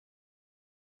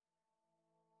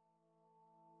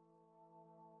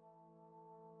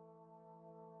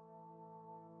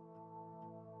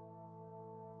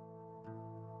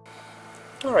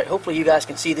Alright, hopefully you guys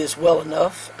can see this well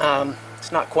enough.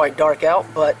 It's not quite dark out,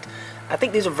 but I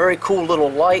think these are very cool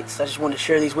little lights. I just wanted to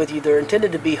share these with you. They're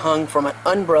intended to be hung from an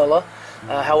umbrella.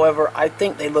 However, I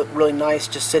think they look really nice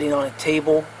just sitting on a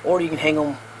table, or you can hang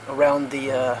them around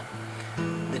the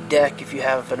deck if you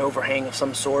have an overhang of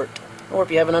some sort, or if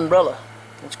you have an umbrella.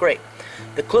 It's great.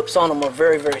 The clips on them are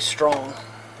very, very strong.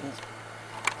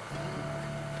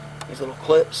 These little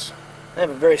clips, they have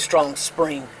a very strong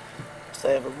spring, so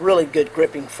they have a really good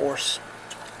gripping force.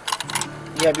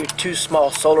 You have your two small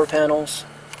solar panels,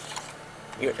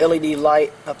 your LED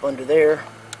light up under there,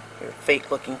 your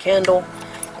fake looking candle,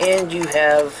 and you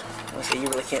have, let's see, you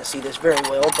really can't see this very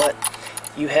well, but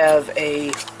you have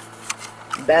a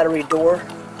battery door.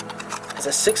 It's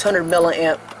a 600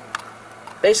 milliamp,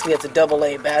 basically it's a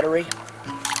AA battery.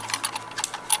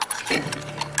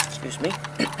 Excuse me.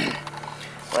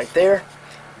 Right there,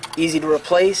 easy to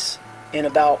replace in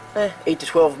about 8 to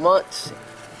 12 months,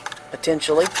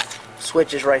 potentially.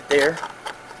 Switch is right there.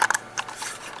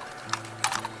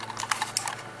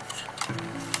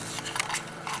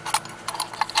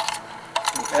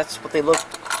 That's what they look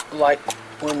like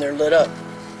when they're lit up.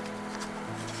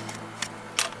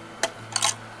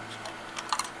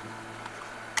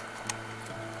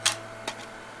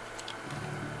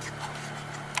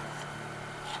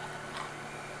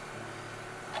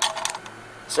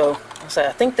 So,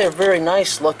 I think they're very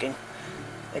nice looking.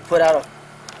 They put out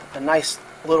a nice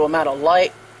little amount of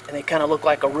light, and they kind of look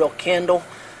like a real candle.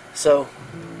 So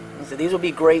these will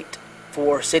be great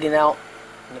for sitting out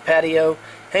in the patio.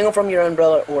 Hang them from your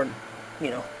umbrella, or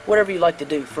whatever you like to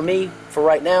do. For me, for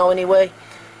right now anyway,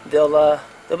 they'll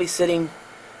be sitting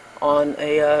on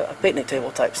a picnic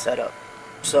table type setup.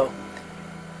 So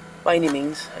by any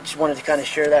means, I just wanted to kind of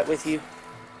share that with you.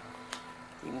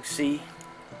 You can see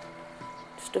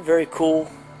just a very cool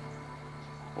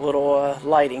little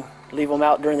lighting. Leave them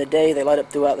out during the day, they light up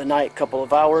throughout the night, couple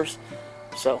of hours.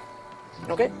 So,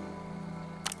 okay.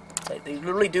 They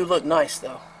really do look nice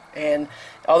though. And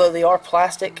although they are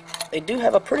plastic, they do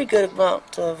have a pretty good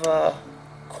amount of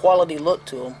quality look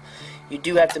to them. You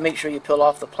do have to make sure you peel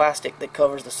off the plastic that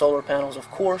covers the solar panels, of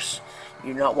course.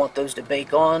 You do not want those to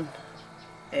bake on.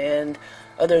 And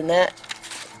other than that,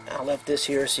 I left this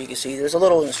here so you can see there's a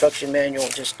little instruction manual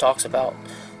that just talks about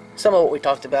some of what we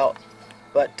talked about.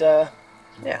 But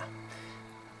yeah,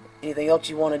 anything else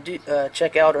you want to do,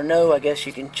 check out or know, I guess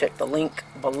you can check the link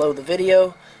below the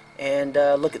video and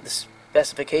look at the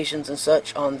specifications and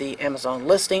such on the Amazon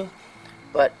listing.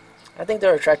 But I think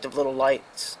they're attractive little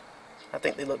lights. I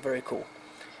think they look very cool.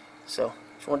 So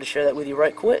just wanted to share that with you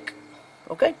right quick.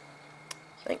 Okay,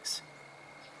 thanks.